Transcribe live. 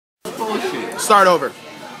bullshit. Start over.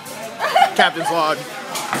 Captain's log.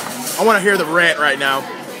 I want to hear the rant right now.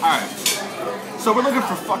 Alright. So we're looking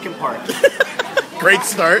for fucking parking. Great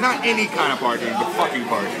start. Not any kind of parking, but fucking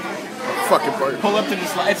parking. Fucking parking. Pull up to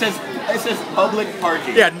this. It says public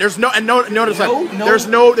parking. Yeah, there's notice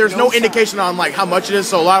that there's no indication on like how much it is,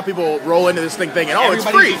 so a lot of people roll into this thing thinking, oh, it's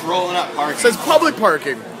free. Just rolling up parking. It says public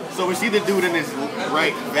parking. So we see the dude in his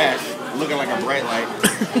bright vest, looking like a bright light,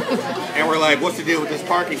 and we're like, what's the deal with this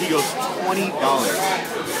parking? He goes, $20.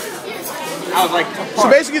 I was like, so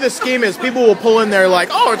basically the scheme is people will pull in there like,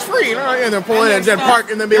 oh, it's free, and they'll pull in and then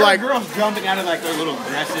park and then be like, girls jumping out of like their little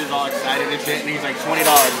dresses all excited and shit, and he's like, $20,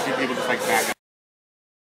 and people just like back up.